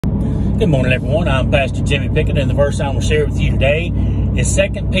Good morning, everyone. I'm Pastor Jimmy Pickett, and the verse I will share with you today is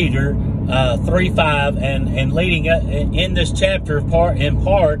 2 Peter 3:5, and leading up in this chapter in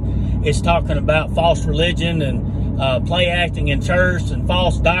part it's talking about false religion and play acting in church and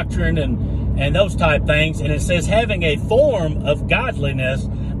false doctrine and those type things. And it says, having a form of godliness,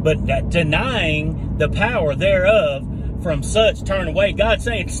 but denying the power thereof, from such turn away. God's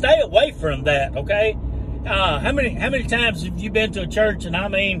saying, stay away from that, okay? How many times have you been to a church and I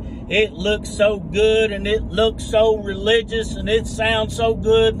mean, it looks so good and it looks so religious and it sounds so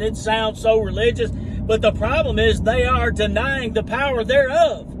good and it sounds so religious, but the problem is they are denying the power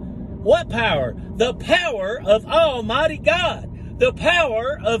thereof. What power? The power of Almighty God, the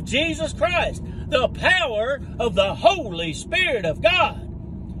power of Jesus Christ, the power of the Holy Spirit of God.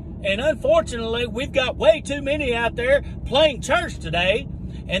 And unfortunately, we've got way too many out there playing church today,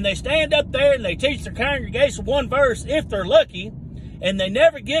 and they stand up there and they teach their congregation one verse if they're lucky, and they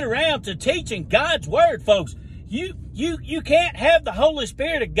never get around to teaching God's word, folks. You can't have the Holy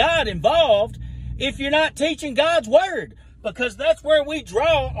Spirit of God involved if you're not teaching God's word, because that's where we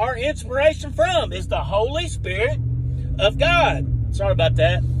draw our inspiration from, is the Holy Spirit of God. Sorry about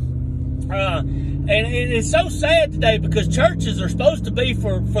that. And it's so sad today, because churches are supposed to be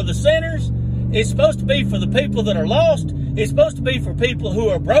for the sinners. It's supposed to be for the people that are lost. It's supposed to be for people who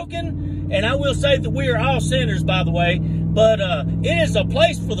are broken. And I will say that we are all sinners, by the way. But it is a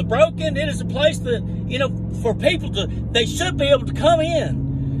place for the broken. It is a place that, for people they should be able to come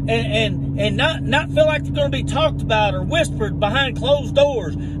in and not feel like they're going to be talked about or whispered behind closed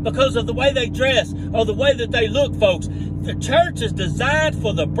doors because of the way they dress or the way that they look, folks. The church is designed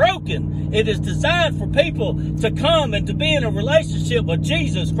for the broken. It is designed for people to come and to be in a relationship with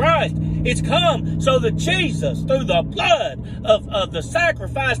Jesus Christ. It's come so that Jesus, through the blood of the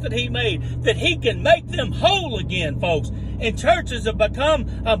sacrifice that he made, that he can make them whole again, folks. And churches have become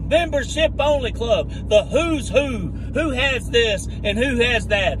a membership-only club. The who's who has this and who has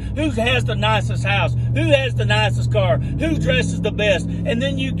that, who has the nicest house, who has the nicest car, who dresses the best. And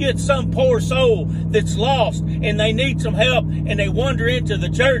then you get some poor soul that's lost and they need some help, and they wander into the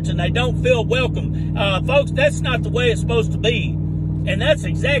church and they don't feel welcome. Folks, that's not the way it's supposed to be. And that's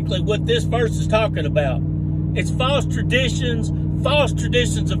exactly what this verse is talking about. It's false traditions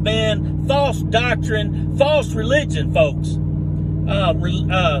of men, false doctrine, false religion, folks.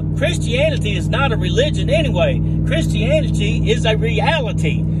 Christianity is not a religion anyway. Christianity is a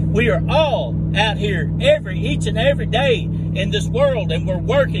reality. We are all out here each and every day in this world, and we're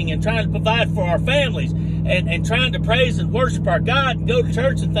working and trying to provide for our families and trying to praise and worship our God and go to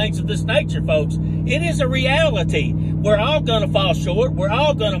church and things of this nature, folks. It is a reality. We're all going to fall short. We're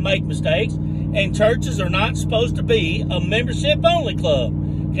all going to make mistakes. And churches are not supposed to be a membership-only club.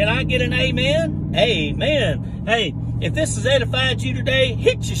 Can I get an amen? Amen. Hey, if this has edified you today,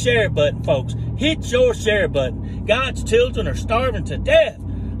 hit your share button, folks. Hit your share button. God's children are starving to death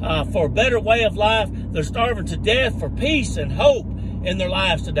for a better way of life. They're starving to death for peace and hope in their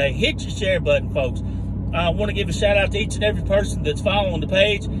lives today. Hit your share button, folks. I want to give a shout out to each and every person that's following the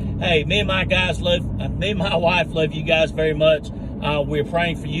page. Hey, me and my wife love you guys very much. We're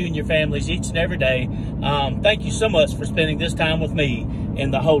praying for you and your families each and every day. Thank you so much for spending this time with me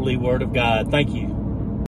in the Holy Word of God. Thank you.